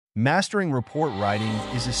Mastering report writing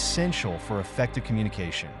is essential for effective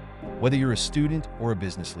communication, whether you're a student or a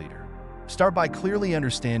business leader. Start by clearly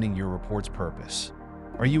understanding your report's purpose.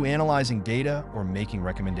 Are you analyzing data or making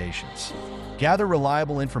recommendations? Gather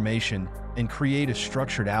reliable information and create a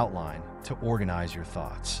structured outline to organize your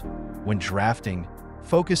thoughts. When drafting,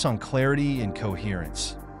 focus on clarity and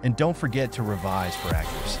coherence, and don't forget to revise for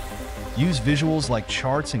accuracy. Use visuals like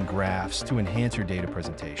charts and graphs to enhance your data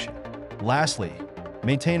presentation. Lastly,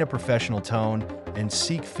 maintain a professional tone and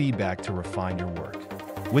seek feedback to refine your work.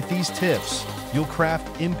 With these tips, you'll craft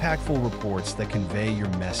impactful reports that convey your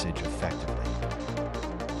message effectively.